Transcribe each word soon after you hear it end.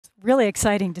really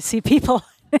exciting to see people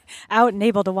out and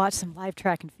able to watch some live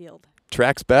track and field.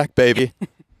 Track's back, baby.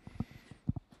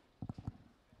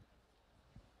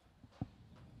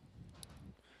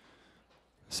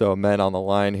 So men on the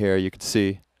line here, you can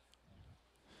see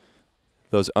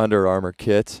those Under Armour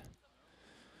kits.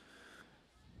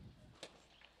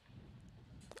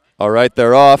 All right,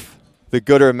 they're off. The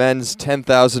goodr men's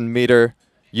 10,000 meter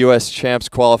U.S. Champs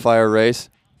qualifier race.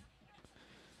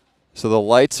 So the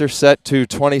lights are set to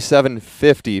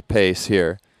 27:50 pace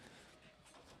here.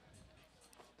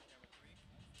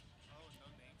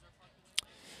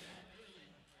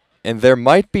 And there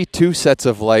might be two sets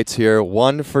of lights here,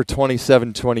 one for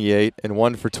 27:28 and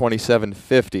one for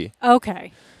 27:50.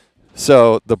 Okay.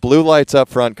 So the blue lights up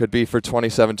front could be for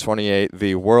 27:28,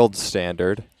 the world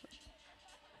standard.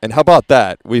 And how about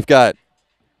that? We've got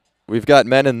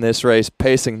men in this race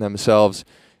pacing themselves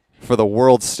for the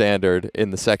world standard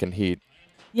in the second heat.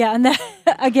 Yeah, and that,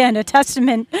 again, a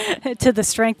testament to the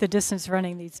strength of distance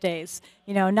running these days.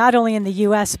 You know, not only in the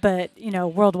U.S., but, you know,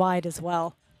 worldwide as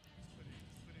well.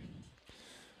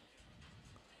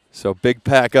 So big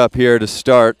pack up here to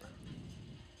start.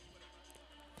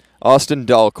 Austin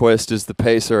Dahlquist is the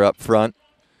pacer up front.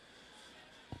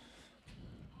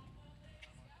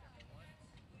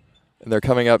 And they're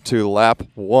coming up to lap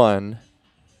 1.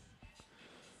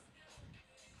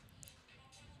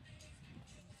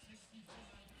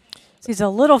 So he's a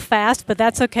little fast, but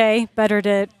that's okay. Better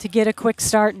to get a quick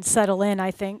start and settle in,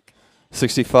 I think.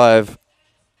 65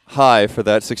 high for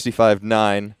that,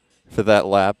 65.9 for that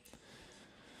lap.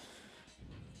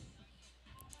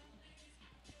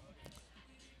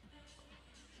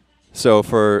 So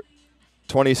for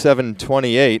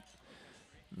 27:28,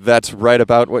 that's right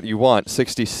about what you want,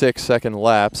 66-second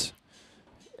laps,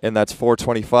 and that's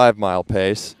 425 mile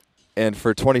pace. And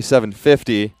for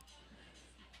 27:50,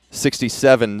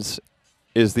 67s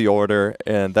is the order,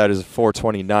 and that is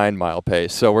 429 mile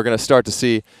pace. So we're going to start to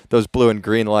see those blue and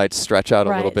green lights stretch out a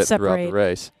little bit throughout the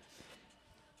race.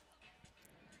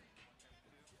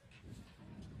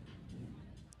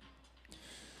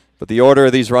 But the order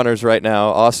of these runners right now,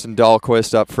 Austin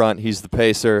Dahlquist up front, he's the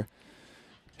pacer.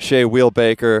 Shea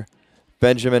Wheelbaker,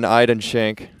 Benjamin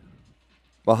Eidenschenk,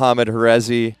 Mohamed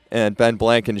Herezi, and Ben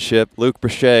Blankenship. Luc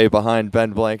Bruchet behind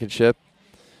Ben Blankenship.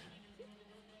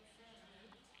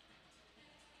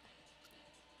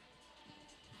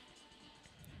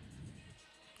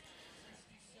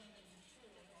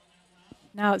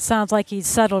 Now it sounds like he's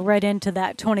settled right into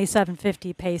that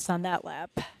 27:50 pace on that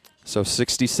lap. So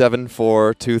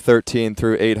 67.4, 213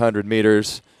 through 800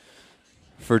 meters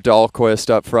for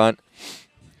Dahlquist up front,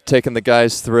 taking the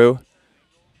guys through.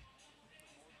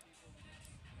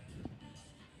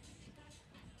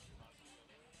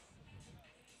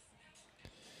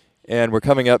 And we're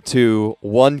coming up to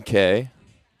 1K,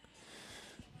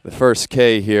 the first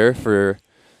K here for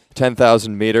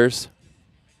 10,000 meters.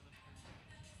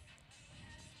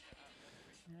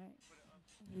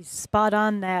 He's spot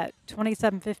on that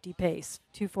 27:50 pace,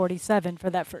 2:47 for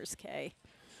that first K.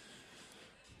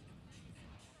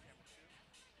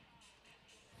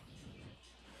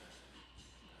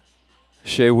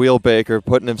 Shea Wheelbaker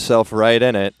putting himself right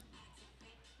in it.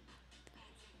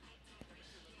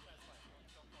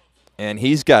 And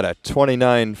he's got a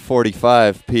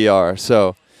 29:45 PR,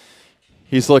 so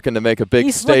he's looking to make a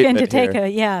big statement here. He's looking to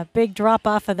take a big drop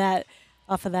off of that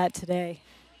today.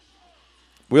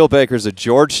 Wheelbaker's a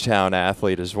Georgetown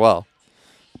athlete as well.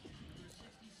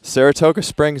 Saratoga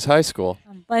Springs High School.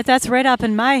 But that's right up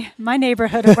in my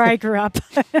neighborhood of where I grew up.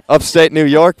 Upstate New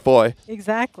York boy.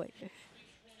 Exactly.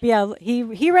 Yeah, he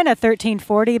ran a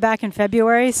 13:40 back in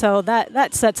February, so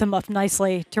that sets him up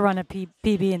nicely to run a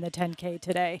PB in the 10K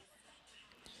today.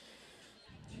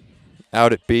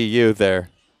 Out at BU there.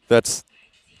 That's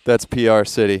PR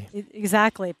City.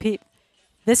 Exactly.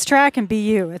 This track and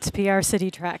BU, it's PR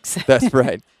City tracks. That's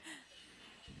right.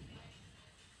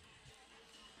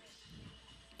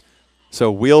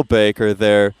 So Wheelbaker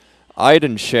there,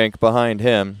 Eidenschenk behind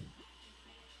him.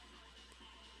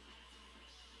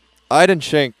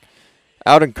 Eidenschenk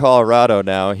out in Colorado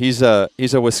now. He's a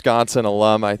Wisconsin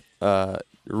alum. I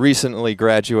recently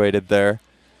graduated there.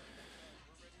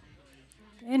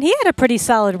 And he had a pretty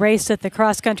solid race at the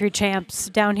cross-country champs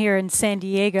down here in San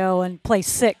Diego and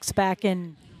placed 6th back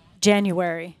in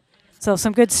January. So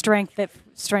some good strength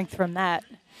from that.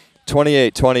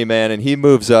 28-20 man, and he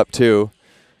moves up too.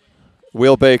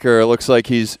 Wheelbaker looks like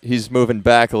he's moving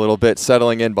back a little bit,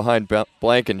 settling in behind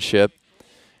Blankenship.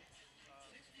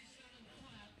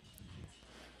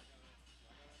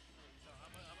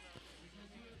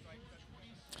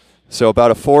 So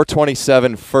about a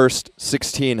 4:27 first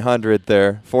 1600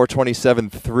 there,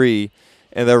 4:27.3,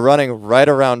 and they're running right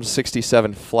around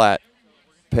 67 flat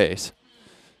pace.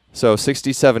 So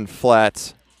 67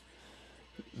 flats,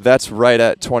 that's right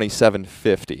at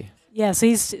 27.50. Yeah,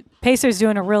 so Pacer's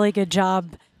doing a really good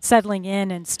job settling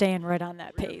in and staying right on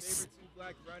that pace.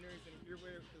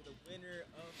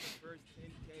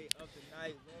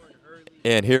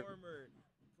 And here,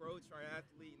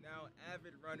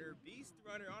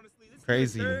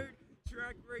 Crazy. Third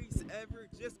track race ever,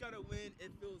 just got a win.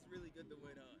 It feels really good to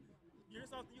win. You're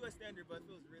just off the U.S. standard, but it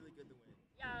feels really good to win.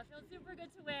 Yeah, it feels super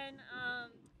good to win.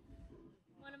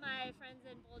 One of my friends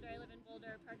in Boulder, I live in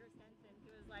Boulder, Parker Stenson, he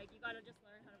was like, you got to just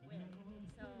learn how to win.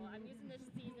 So I'm using this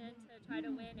season to try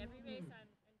to win every race I'm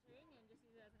entering and just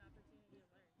use it as an opportunity to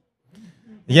learn.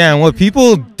 Yeah, and what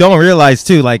people don't realize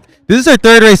too, like this is her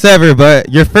third race ever,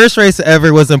 but your first race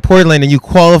ever was in Portland, and you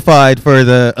qualified for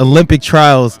the Olympic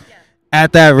trials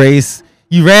at that race.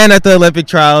 You ran at the Olympic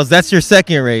trials. That's your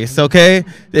second race, okay?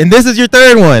 And this is your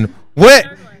third one. What?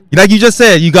 Like you just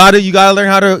said, you gotta learn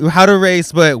how to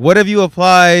race. But what have you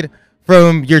applied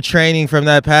from your training from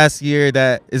that past year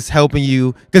that is helping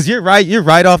you? Because you're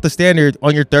right off the standard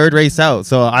on your third race out.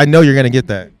 So I know you're gonna get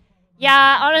that.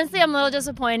 Yeah, honestly, I'm a little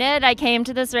disappointed. I came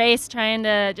to this race trying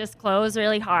to just close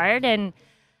really hard, and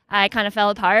I kind of fell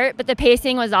apart. But the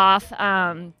pacing was off.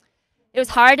 It was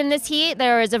hard in this heat.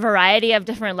 There was a variety of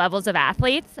different levels of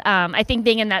athletes. I think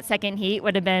being in that second heat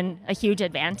would have been a huge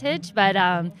advantage. But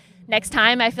next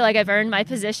time, I feel like I've earned my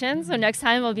position, so next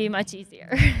time will be much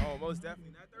easier. Oh, most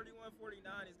definitely. That 31:49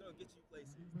 is going to get you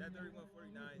places. That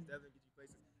 31:49 is definitely get you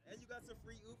places. And you got some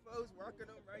free UFOs working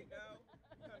them right now.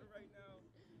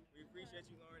 We appreciate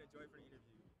you, Lauren. Enjoy for the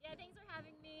interview. Yeah, thanks for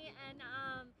having me. And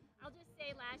I'll just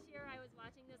say last year I was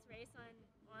watching this race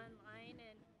online,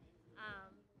 and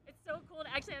it's so cool to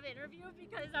actually have an interview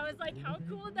because I was like, how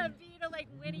cool would that be to like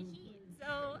win a heat?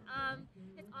 So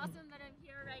it's awesome that I'm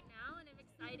here right now, and I'm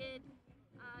excited to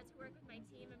work with my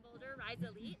team in Boulder, Rise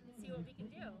Elite, and see what we can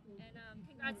do. And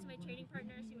congrats to my training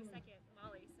partner. She was second,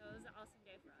 Molly. So it was an awesome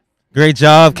day for us. Great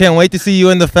job. Can't wait to see you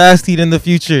in the fast heat in the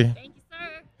future. Thank you,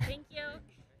 sir. Thank you.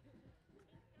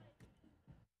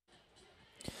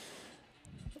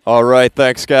 all right,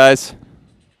 thanks, guys.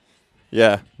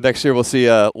 Yeah, next year we'll see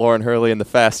Lauren Hurley in the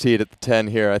fast heat at the 10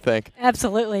 here, I think.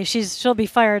 Absolutely. She'll be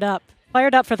fired up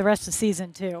for the rest of the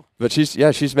season too. But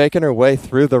she's making her way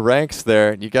through the ranks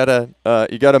there. You gotta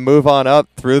move on up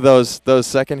through those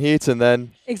second heats, and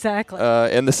then Exactly.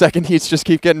 and the second heats just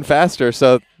keep getting faster.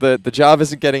 So the job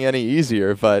isn't getting any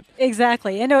easier. But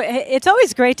Exactly. And it's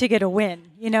always great to get a win.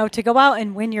 To go out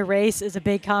and win your race is a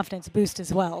big confidence boost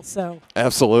as well. So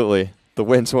absolutely, the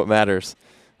win's what matters.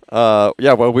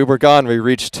 Yeah, while we were gone, we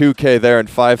reached 2K there in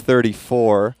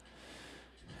 5:34.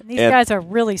 and these guys are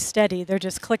really steady. They're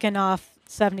just clicking off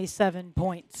 67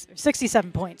 points, or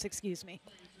 67 points, excuse me.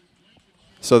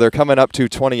 So they're coming up to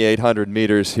 2,800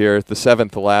 meters here, the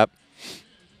 7th lap.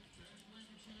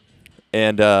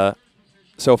 And so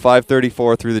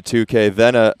 5:34 through the 2K,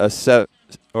 then a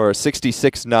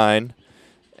 66.9,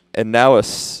 and now a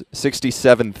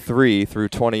 67.3 through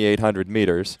 2,800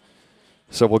 meters.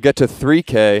 So we'll get to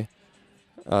 3K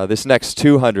this next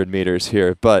 200 meters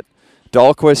here. But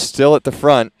Dahlquist still at the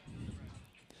front.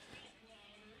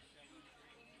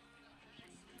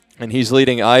 And he's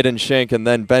leading Iden Schenk and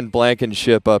then Ben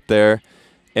Blankenship up there.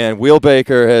 And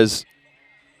Wheelbaker has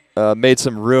made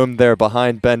some room there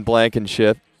behind Ben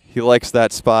Blankenship. He likes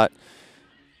that spot.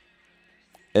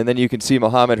 And then you can see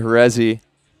Mohamed Herezi.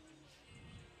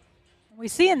 We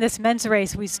see in this men's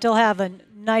race, we still have a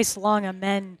nice long of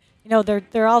men.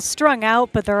 They're all strung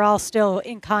out, but they're all still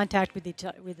in contact with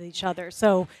each other.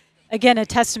 So, again, a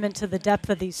testament to the depth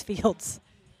of these fields.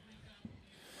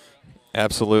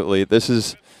 Absolutely.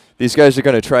 These guys are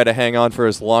going to try to hang on for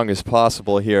as long as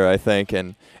possible here, I think.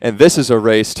 And this is a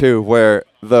race, too, where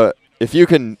if you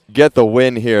can get the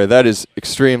win here, that is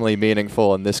extremely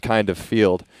meaningful in this kind of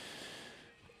field.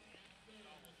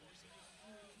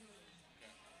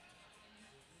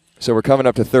 So we're coming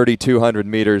up to 3,200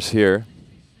 meters here.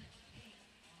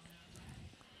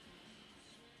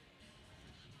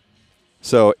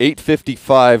 So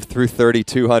 8:55 through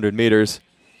 3,200 meters.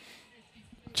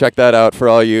 Check that out for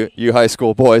all you high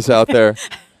school boys out there.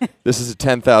 This is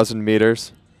 10,000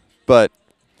 meters. But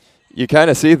you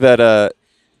kind of see that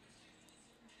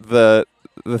the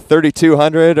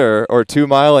 3,200 or 2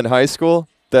 mile in high school,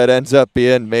 that ends up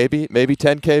being maybe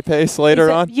 10K pace later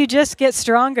on. You just get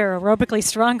stronger, aerobically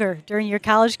stronger during your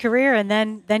college career, and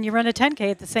then you run a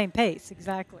 10K at the same pace.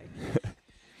 Exactly.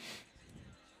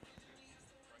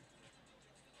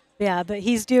 Yeah, but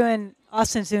he's doing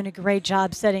Austin's doing a great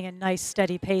job setting a nice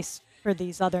steady pace for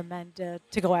these other men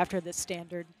to go after this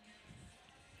standard.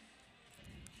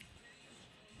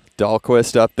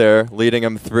 Dahlquist up there leading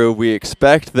him through. We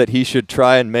expect that he should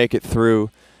try and make it through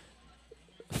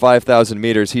 5,000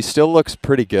 meters. He still looks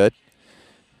pretty good.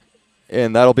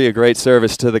 And that'll be a great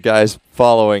service to the guys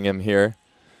following him here.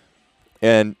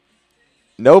 And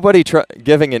nobody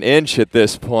giving an inch at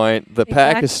this point. The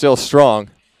pack is still strong.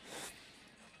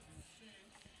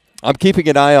 I'm keeping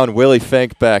an eye on Willie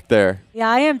Fink back there. Yeah,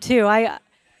 I am too.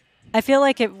 I feel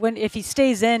like if he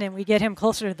stays in and we get him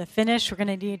closer to the finish, we're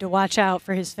going to need to watch out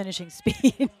for his finishing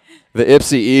speed. The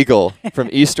Ipsy Eagle from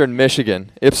Eastern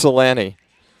Michigan, Ypsilanti.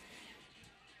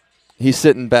 He's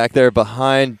sitting back there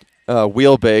behind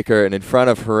Wheelbaker and in front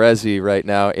of Herezi right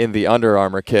now in the Under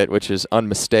Armour kit, which is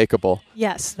unmistakable.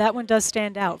 Yes, that one does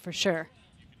stand out for sure.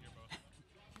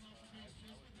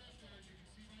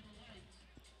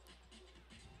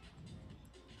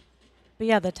 But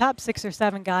yeah, the top 6 or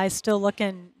 7 guys still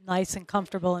looking nice and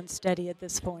comfortable and steady at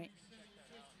this point.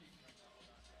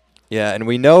 Yeah, and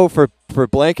we know for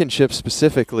Blankenship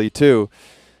specifically, too,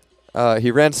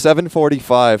 he ran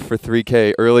 7:45 for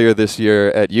 3K earlier this year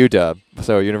at UW,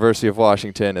 so University of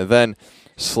Washington, and then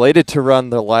slated to run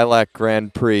the Lilac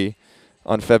Grand Prix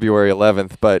on February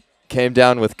 11th, but came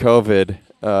down with COVID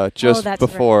just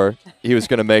before he was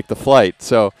going to make the flight.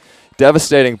 So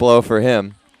devastating blow for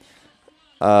him.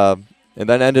 And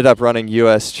then ended up running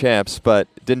U.S. champs, but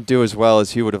didn't do as well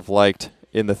as he would have liked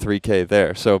in the 3K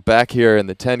there. So back here in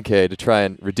the 10K to try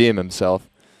and redeem himself.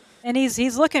 And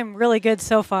he's looking really good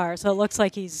so far. So it looks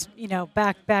like he's,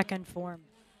 back in form.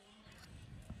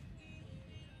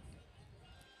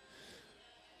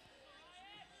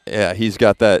 Yeah, he's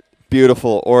got that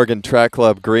beautiful Oregon Track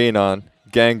Club green on.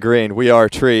 Gang green, we are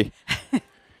tree.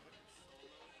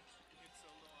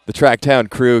 The Tracktown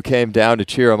crew came down to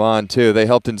cheer him on, too. They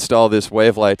helped install this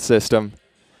wave light system.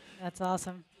 That's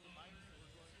awesome.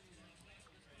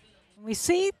 We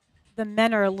see the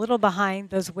men are a little behind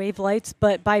those wave lights,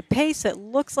 but by pace, it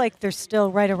looks like they're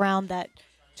still right around that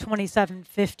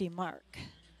 27:50 mark.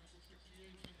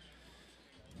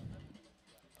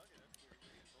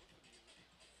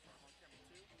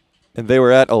 And they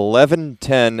were at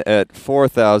 11:10 at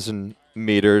 4,000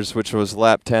 meters, which was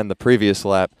lap 10 the previous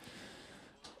lap.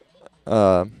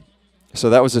 So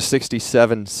that was a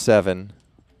 67.7,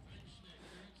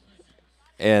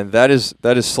 and that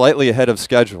is slightly ahead of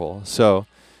schedule. So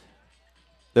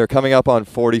they're coming up on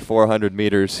 4,400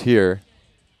 meters here,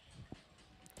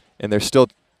 and they're still.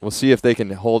 We'll see if they can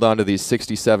hold on to these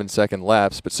 67-second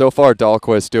laps. But so far,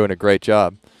 Dahlquist doing a great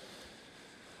job.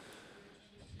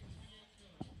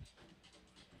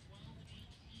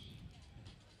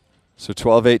 So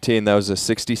 12:18, that was a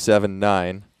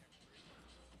 67.9.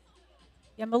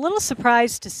 I'm a little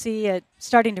surprised to see it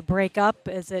starting to break up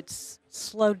as it's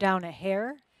slowed down a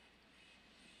hair.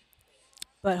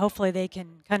 But hopefully they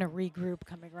can kind of regroup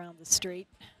coming around the street.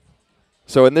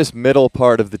 So in this middle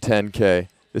part of the 10K,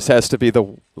 this has to be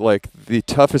the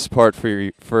toughest part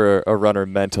for a runner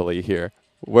mentally here.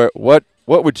 What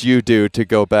would you do to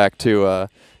go back to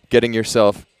getting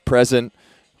yourself present,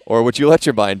 or would you let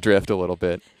your mind drift a little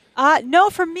bit?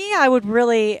 No, for me, I would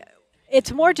really.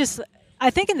 It's more just. I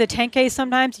think in the 10K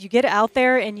sometimes you get out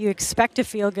there and you expect to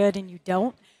feel good and you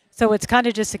don't. So it's kind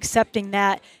of just accepting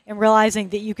that and realizing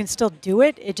that you can still do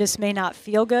it. It just may not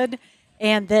feel good,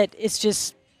 and that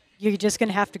you're just going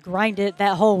to have to grind it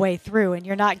that whole way through, and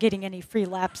you're not getting any free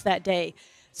laps that day.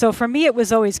 So for me, it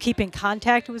was always keeping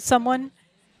contact with someone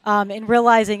and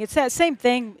realizing it's that same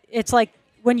thing. It's like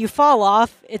when you fall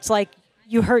off, it's like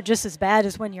you hurt just as bad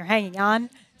as when you're hanging on.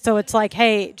 So it's like,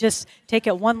 hey, just take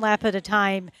it one lap at a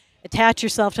time. Attach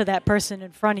yourself to that person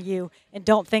in front of you, and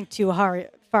don't think too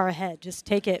far ahead. Just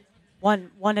take it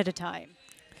one at a time.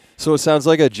 So it sounds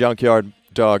like a junkyard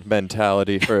dog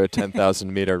mentality for a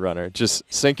 10,000 meter runner. Just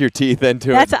sink your teeth into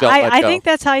it. Don't let go. I think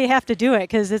that's how you have to do it,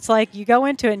 because it's like you go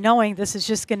into it knowing this is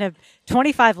just going to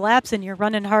 25 laps and you're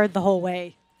running hard the whole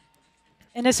way.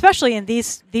 And especially in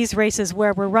these races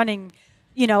where we're running,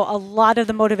 a lot of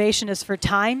the motivation is for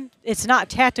time. It's not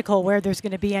tactical where there's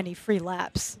going to be any free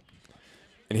laps.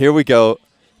 And here we go,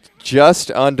 just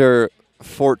under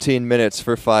 14 minutes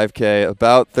for 5K,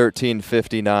 about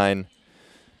 13:59.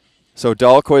 So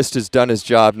Dahlquist has done his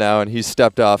job now, and he's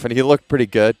stepped off, and he looked pretty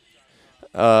good.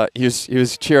 He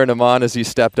was cheering him on as he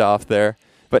stepped off there.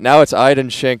 But now it's Aiden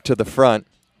Schenk to the front.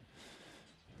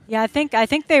 Yeah, I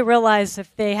think they realize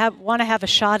if they want to have a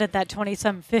shot at that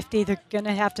 27:50, they're going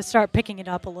to have to start picking it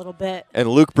up a little bit. And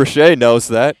Luc Bruchet knows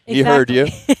that. Exactly. He heard you.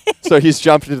 So he's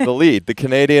jumped into the lead. The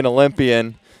Canadian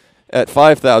Olympian at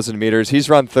 5,000 meters. He's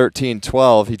run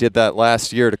 13:12. He did that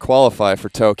last year to qualify for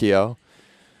Tokyo.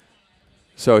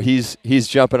 So he's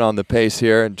jumping on the pace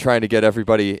here and trying to get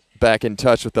everybody back in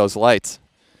touch with those lights.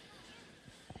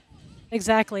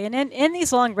 Exactly. And in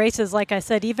these long races, like I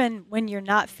said, even when you're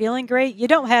not feeling great, you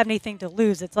don't have anything to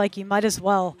lose. It's like you might as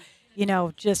well,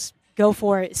 just go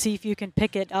for it. See if you can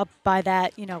pick it up by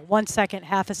that, 1 second,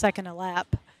 half a second a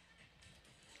lap.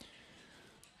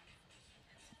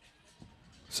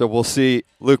 So we'll see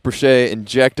Luc Bruchet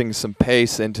injecting some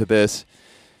pace into this,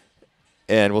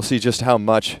 and we'll see just how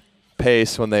much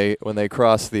pace when they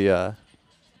cross the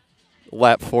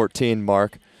lap 14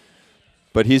 mark.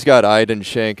 But he's got Iden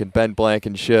Schenk and Ben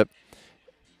Blankenship,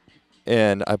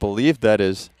 and I believe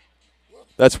that's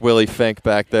Willie Fink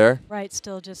back there. Right,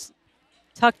 still just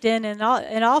tucked in, and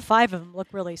all 5 of them look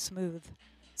really smooth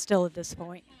still at this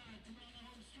point.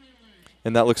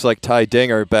 And that looks like Ty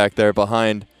Dinger back there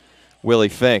behind Willie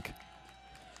Fink.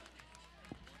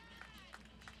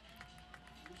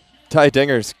 Ty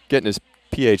Dinger's getting his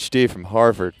PhD from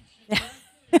Harvard.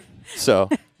 So,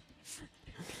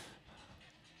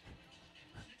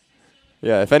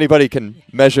 yeah, if anybody can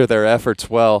measure their efforts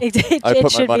well, I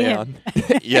put my money on.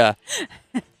 Yeah,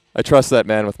 I trust that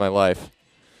man with my life.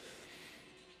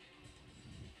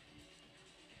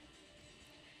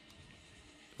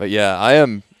 But yeah, I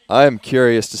am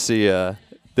curious to see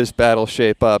this battle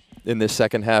shape up in this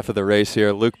second half of the race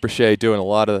here. Luc Bruchet doing a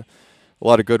lot of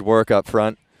good work up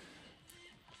front.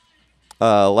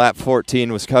 Lap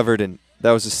 14 was covered in,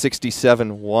 that was a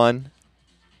 67.1.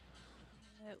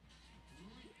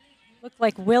 Looked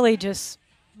like Willie just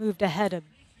moved ahead of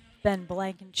Ben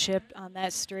Blankenship on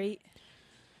that straight.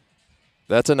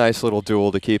 That's a nice little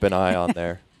duel to keep an eye on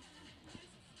there.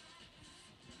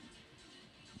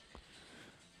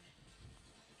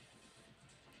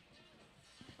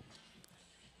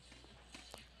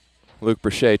 Luc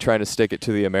Bruchet trying to stick it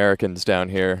to the Americans down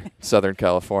here, Southern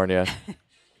California.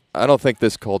 I don't think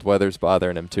this cold weather's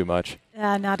bothering him too much.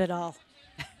 Not at all.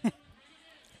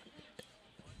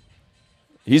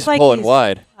 He's pulling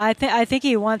wide. I think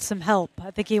he wants some help.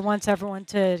 I think he wants everyone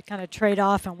to kind of trade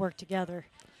off and work together.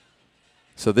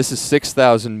 So this is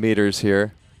 6,000 meters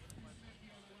here.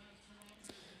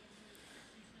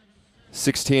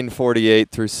 16:48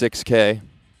 through 6K.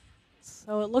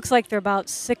 So it looks like they're about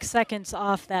 6 seconds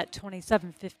off that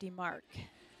 27:50 mark.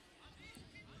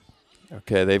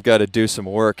 Okay, they've got to do some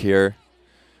work here.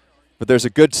 But there's a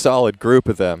good solid group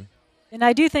of them. And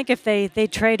I do think if they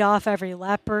trade off every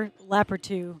lap or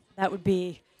two, that would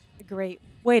be a great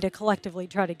way to collectively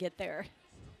try to get there.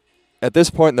 At this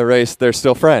point in the race, they're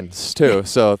still friends, too,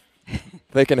 so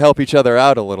they can help each other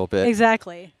out a little bit.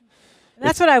 Exactly. And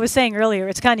that's what I was saying earlier.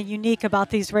 It's kind of unique about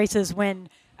these races when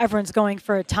everyone's going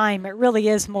for a time. It really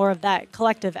is more of that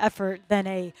collective effort than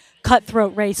a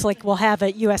cutthroat race like we'll have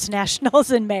at U.S. Nationals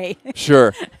in May.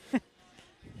 Sure.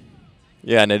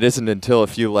 Yeah, and it isn't until a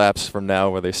few laps from now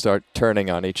where they start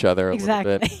turning on each other a little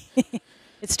bit. Exactly.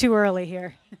 It's too early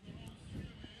here.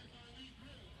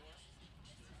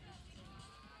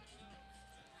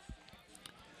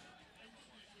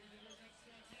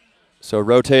 So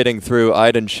rotating through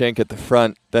Iden Schenk at the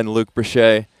front, then Luc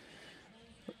Bruchet.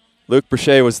 Luc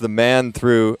Bruchet was the man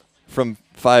through from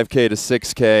 5K to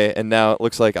 6K, and now it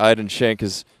looks like Iden Schenk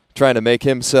is trying to make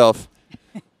himself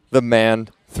the man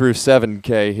through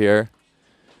 7K here.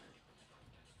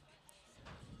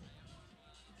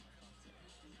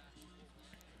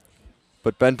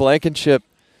 But Ben Blankenship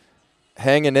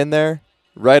hanging in there,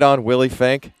 right on Willie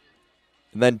Fink,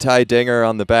 and then Ty Dinger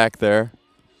on the back there.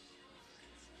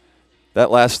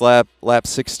 That last lap, lap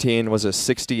 16, was a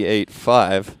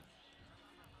 68.5.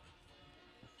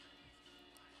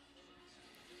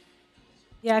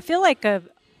 Yeah, I feel like a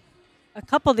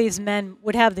couple of these men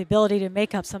would have the ability to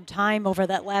make up some time over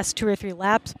that last 2 or 3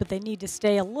 laps, but they need to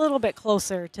stay a little bit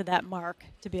closer to that mark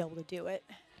to be able to do it.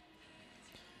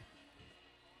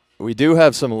 We do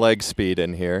have some leg speed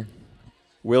in here.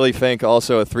 Willie Fink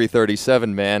also a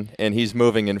 337 man, and he's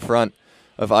moving in front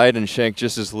of Iden Schenk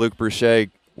just as Luc Bruchet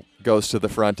goes to the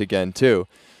front again, too.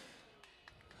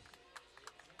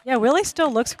 Yeah, Willie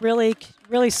still looks really,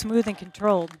 really smooth and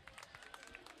controlled.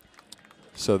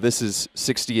 So this is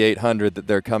 6,800 that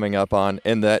they're coming up on,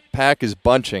 and that pack is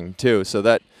bunching, too. So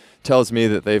that tells me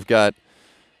that they've got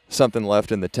something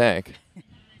left in the tank.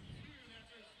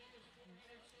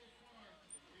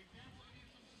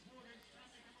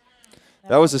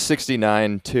 That was a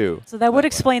 69.2. So that would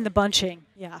explain the bunching,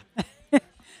 yeah.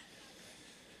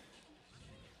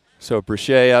 So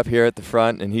Bruchet up here at the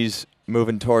front, and he's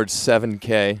moving towards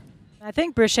 7K. I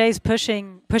think Bruchet's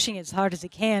pushing as hard as he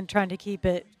can, trying to keep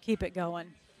it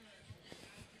going.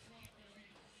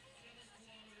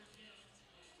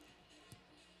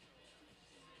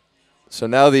 So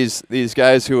now these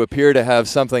guys who appear to have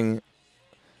something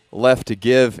left to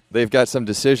give, they've got some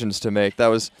decisions to make. That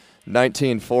was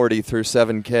 1940 through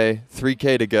 7K,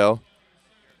 3K to go.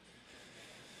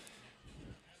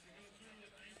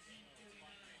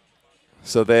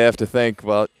 So they have to think,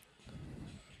 well,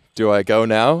 do I go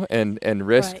now and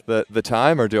risk the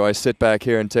time, or do I sit back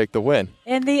here and take the win?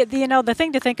 And the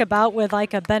thing to think about with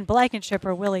like a Ben Blankenship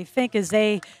or Willie Fink is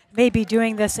they may be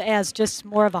doing this as just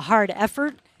more of a hard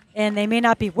effort, and they may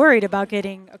not be worried about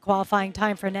getting a qualifying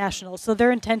time for nationals. So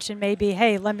their intention may be,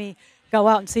 hey, let me go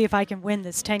out and see if I can win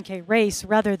this 10K race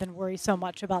rather than worry so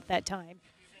much about that time.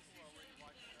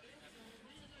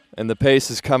 And the pace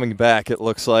is coming back, it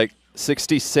looks like.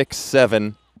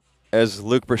 66.7 as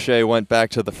Luc Bruchet went back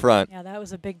to the front. Yeah, that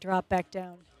was a big drop back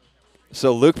down.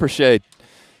 So Luc Bruchet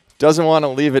doesn't want to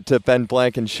leave it to Ben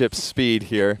Blankenship's speed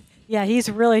here. Yeah, he's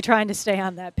really trying to stay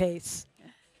on that pace.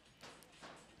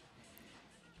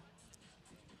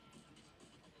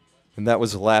 And that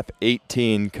was lap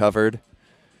 18 covered.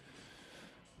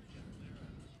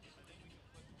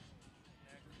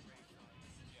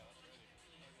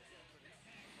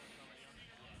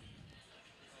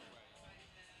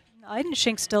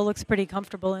 Eidenschink still looks pretty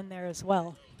comfortable in there as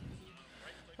well.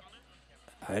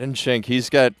 Eidenschink, he's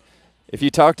got, if you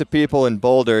talk to people in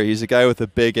Boulder, he's a guy with a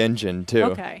big engine too.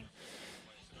 Okay.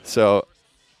 So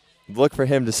look for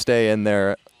him to stay in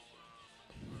there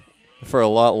for a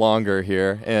lot longer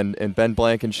here. And Ben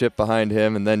Blankenship behind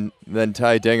him, and then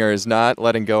Ty Dinger is not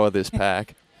letting go of this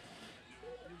pack.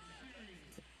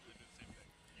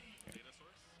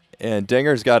 And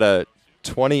Dinger's got a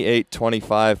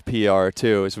 28.25 PR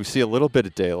too, as we see a little bit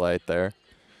of daylight there.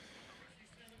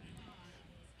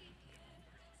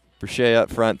 Bruchet up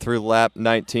front through lap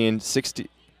 19,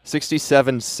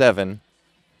 67.7.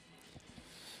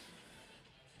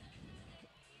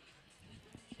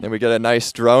 And we get a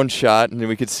nice drone shot, and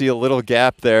we could see a little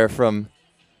gap there from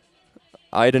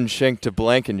Eidenschink to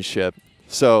Blankenship.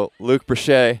 So Luc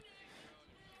Bruchet,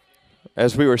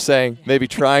 as we were saying, maybe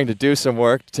trying to do some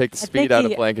work to take the speed out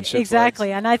of Blankenship's exactly,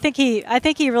 legs. and I think he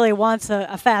really wants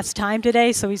a fast time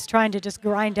today, so he's trying to just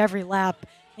grind every lap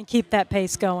and keep that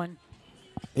pace going.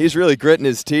 He's really gritting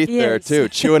his teeth there too,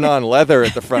 chewing on leather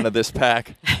at the front of this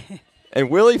pack. And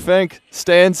Willie Fink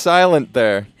staying silent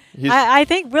there. I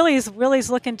think Willie's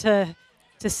looking to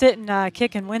sit and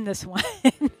kick and win this one.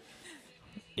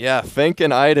 Yeah, Fink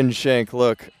and Eidenschink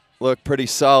look pretty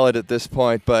solid at this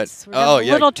point, but a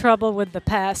little trouble with the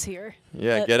pass here.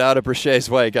 Yeah, get out of Bruchet's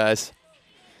way, guys.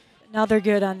 Now they're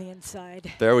good on the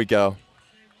inside. There we go.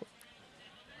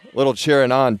 Little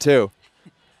cheering on too.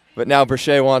 But now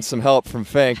Bruchet wants some help from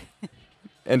Fink.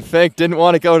 And Fink didn't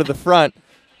want to go to the front,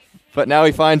 but now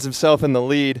he finds himself in the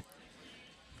lead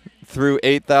through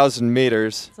 8,000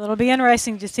 meters. So it'll be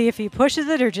interesting to see if he pushes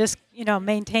it or just,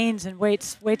 maintains and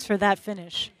waits for that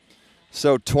finish.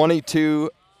 So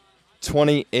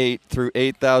 22:28 through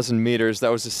 8,000 meters.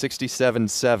 That was a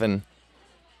 67.7.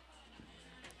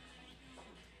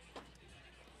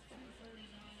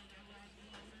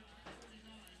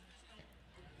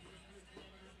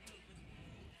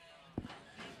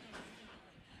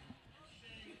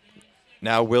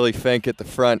 Now Willie Fink at the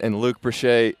front, and Luc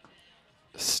Bruchet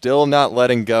still not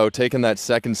letting go, taking that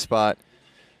second spot.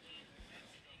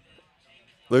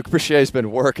 Luc Bruchet's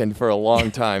been working for a long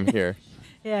time here.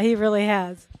 Yeah, he really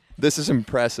has. This is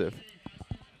impressive.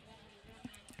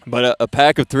 But a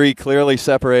pack of three clearly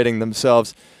separating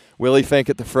themselves. Willie Fink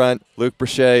at the front, Luc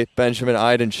Bruchet, Benjamin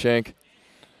Eidenschink.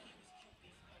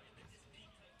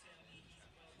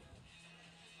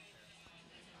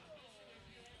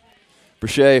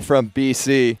 Bruchet from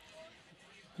BC,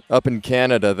 up in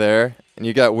Canada there. And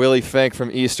you got Willie Fink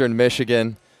from Eastern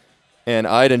Michigan and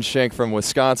Eidenschink from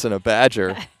Wisconsin, a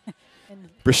Badger.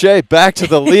 Bruchet back to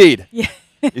the lead. Yeah.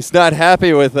 He's not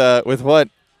happy with what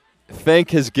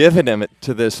Fink has given him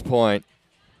to this point.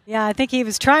 Yeah, I think he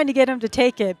was trying to get him to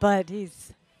take it, but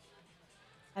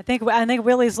I think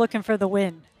Willie's looking for the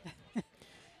win.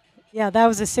 Yeah, that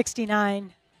was a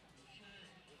 69.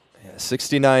 Yeah,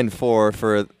 69.4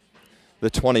 for the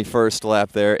 21st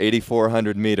lap there,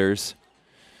 8,400 meters.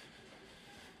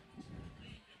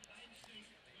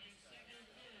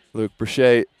 Luc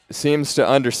Bruchet seems to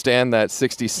understand that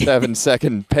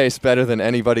 67-second pace better than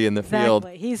anybody in the field.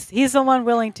 Exactly. He's the one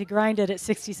willing to grind it at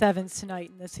 67s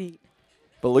tonight in this heat.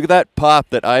 But look at that pop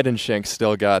that Eidenschink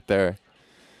still got there.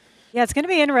 Yeah, it's going to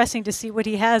be interesting to see what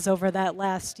he has over that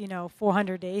last,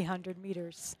 400 to 800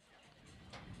 meters.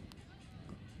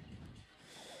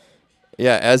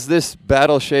 Yeah, as this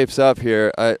battle shapes up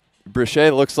here,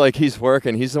 Bruchet looks like he's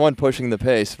working. He's the one pushing the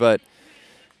pace, but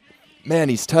man,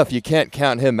 he's tough. You can't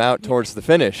count him out towards the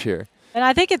finish here. And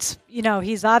I think it's,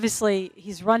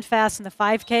 he's run fast in the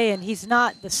 5K, and he's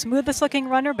not the smoothest looking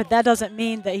runner, but that doesn't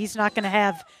mean that he's not going to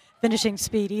have finishing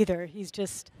speed either. He's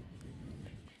just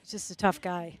a tough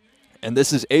guy. And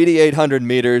this is 8,800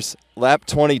 meters, lap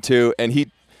 22, and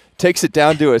he takes it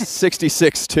down to a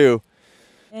 66.2.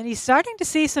 And he's starting to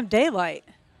see some daylight.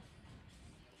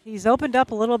 He's opened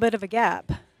up a little bit of a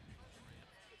gap.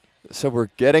 So we're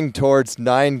getting towards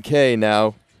 9K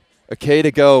now. A K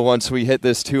to go once we hit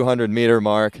this 200-meter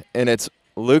mark, and it's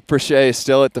Luc Bruchet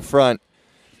still at the front.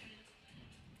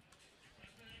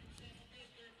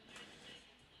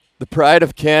 The pride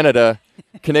of Canada,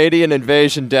 Canadian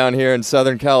invasion down here in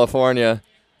Southern California.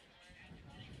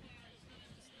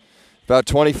 About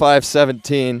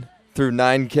 25:17 through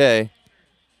 9K.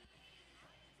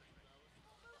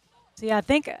 So yeah, I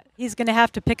think he's going to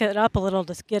have to pick it up a little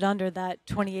to get under that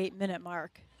 28-minute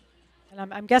mark.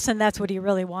 And I'm guessing that's what he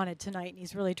really wanted tonight, and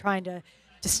he's really trying to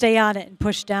stay on it and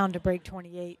push down to break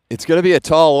 28. It's going to be a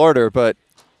tall order, but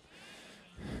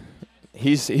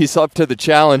he's up to the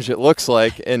challenge, it looks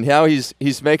like, and now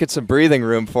he's making some breathing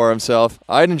room for himself.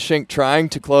 Eidenschink trying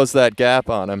to close that gap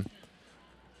on him.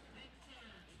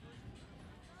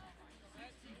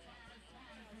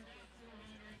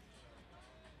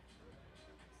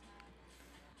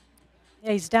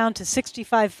 Yeah, he's down to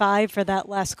 65.5 for that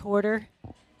last quarter.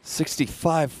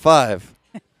 65.5.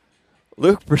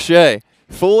 Luc Bruchet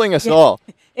fooling us all.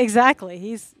 Exactly.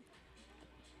 He's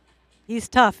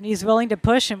tough, and he's willing to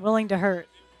push and willing to hurt.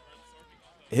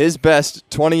 His best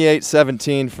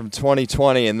 28:17 from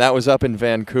 2020, and that was up in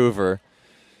Vancouver.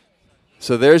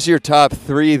 So there's your top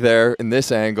three there in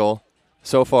this angle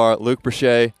so far. Luc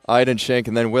Bruchet, Eidenschink,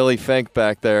 and then Willie Fink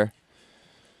back there.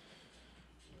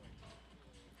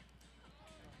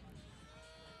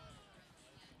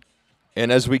 And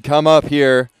as we come up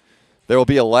here, there will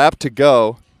be a lap to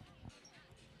go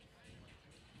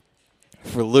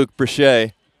for Luc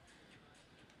Bruchet.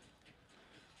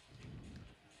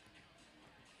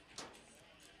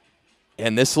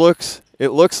 And it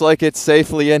looks like it's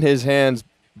safely in his hands,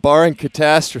 barring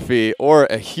catastrophe or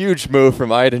a huge move from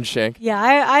Eidenschink. Yeah,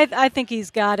 I think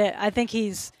he's got it. I think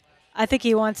he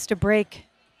wants to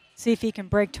see if he can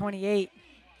break 28.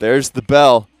 There's the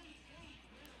bell.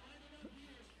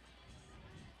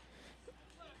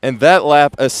 And that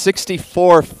lap, a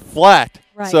 64 flat.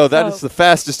 Right, So that is the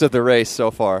fastest of the race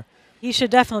so far. He should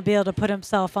definitely be able to put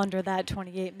himself under that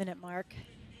 28-minute mark.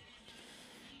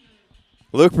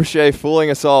 Luc Bruchet fooling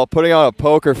us all, putting on a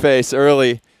poker face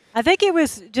early. I think he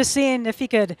was just seeing if he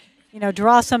could,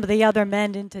 draw some of the other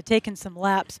men into taking some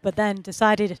laps, but then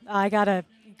decided, I got to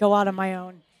go out on my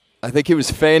own. I think he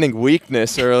was feigning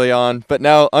weakness early on, but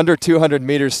now under 200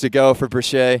 meters to go for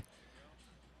Bruchet.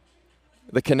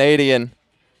 The Canadian.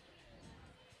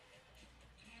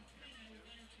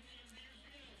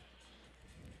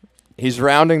 He's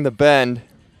rounding the bend.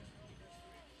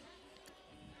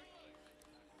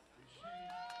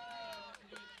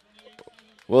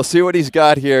 We'll see what he's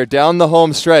got here. Down the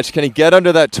home stretch. Can he get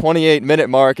under that 28-minute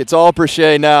mark? It's all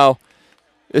Bruchet now.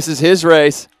 This is his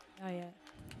race. Oh, yeah.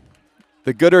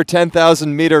 The goodr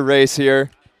 10,000-meter race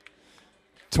here.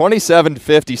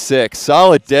 27:56.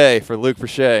 Solid day for Luc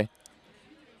Bruchet.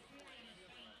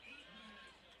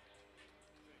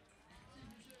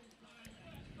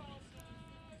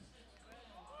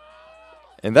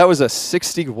 And that was a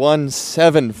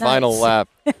 61.7 final lap.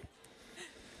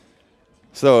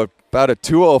 So about a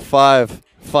 2:05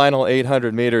 final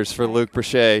 800 meters for Luc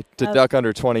Bruchet to duck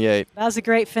under 28. That was a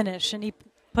great finish, and he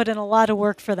put in a lot of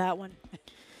work for that one.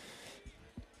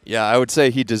 Yeah, I would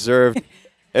say he deserved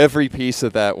every piece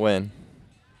of that win.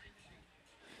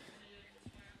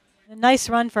 A nice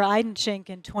run for Eidenschink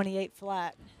in 28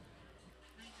 flat.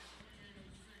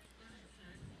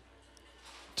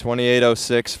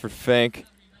 28.06 for Fink.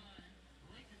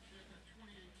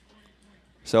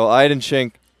 So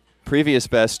Eidenschink, previous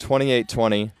best,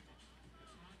 28.20.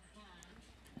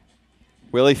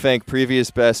 Willie Fink,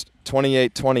 previous best,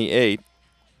 28.28.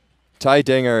 Ty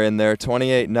Dinger in there,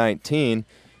 28.19.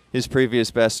 His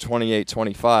previous best,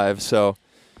 28.25. So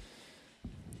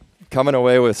coming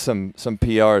away with some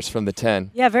PRs from the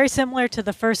 10. Yeah, very similar to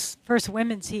the first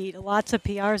women's heat. Lots of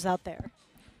PRs out there.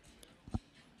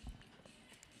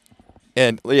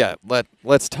 And yeah,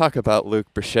 let's talk about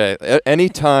Luc Bruchet.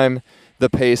 Anytime the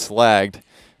pace lagged,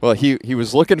 well, he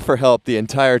was looking for help the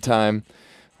entire time,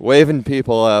 waving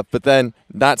people up, but then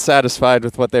not satisfied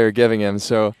with what they were giving him.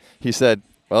 So he said,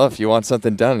 well, if you want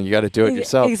something done, you got to do it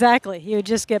yourself. Exactly. He would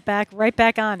just get right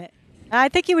back on it. I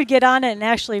think he would get on it and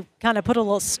actually kind of put a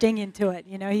little sting into it.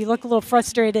 He looked a little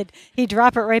frustrated. He'd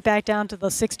drop it right back down to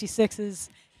those 66s,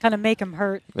 kind of make him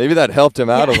hurt. Maybe that helped him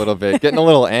out Yeah. a little bit. Getting a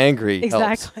little angry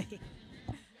helps. Exactly.